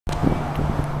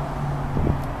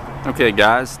Okay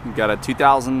guys, we've got a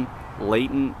 2000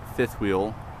 latent fifth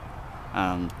wheel.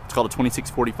 It's called a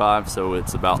 2645, so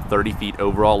it's about 30 feet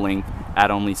overall length at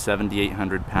only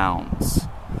 7,800 pounds.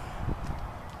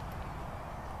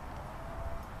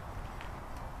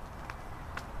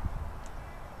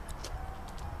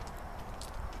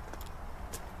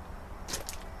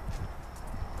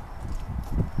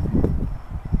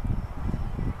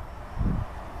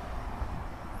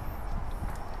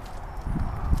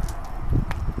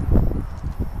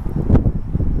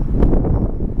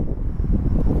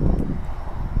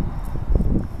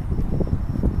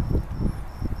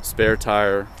 Spare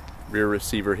tire, rear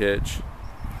receiver hitch,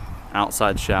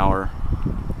 outside shower.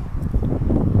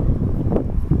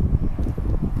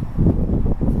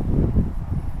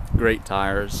 Great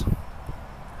tires.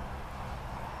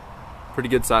 Pretty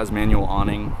good size manual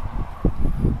awning.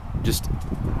 Just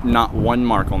not one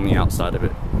mark on the outside of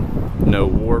it. No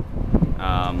warp,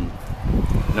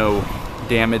 no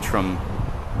damage from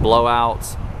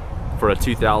blowouts. For a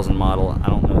 2000 model, I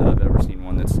don't know that I've ever seen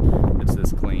one that's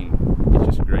this clean.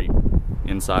 It's just great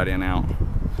inside and out.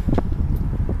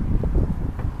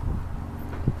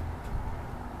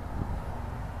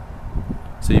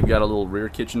 So you've got a little rear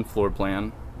kitchen floor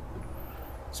plan.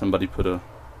 Somebody put a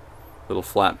little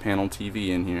flat panel TV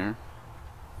in here.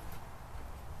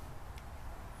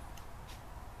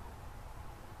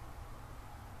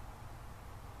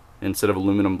 Instead of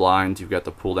aluminum blinds, you've got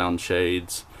the pull down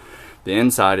shades. The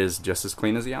inside is just as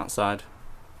clean as the outside.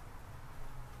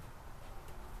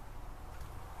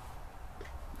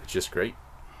 It's just great.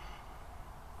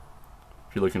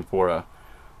 If you're looking for a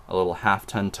little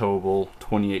half-ton towable,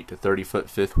 28 to 30 foot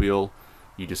fifth wheel,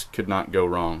 you just could not go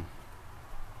wrong.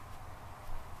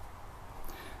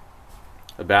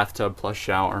 A bathtub plus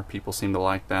shower, people seem to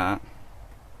like that.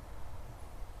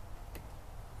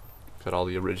 Got all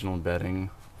the original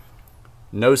bedding.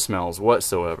 No smells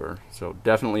whatsoever, so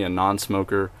definitely a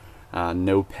non-smoker,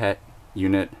 no pet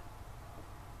unit.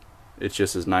 It's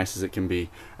just as nice as it can be.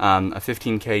 A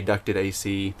 15K ducted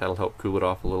AC, that'll help cool it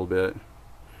off a little bit.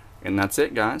 And that's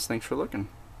it guys, thanks for looking.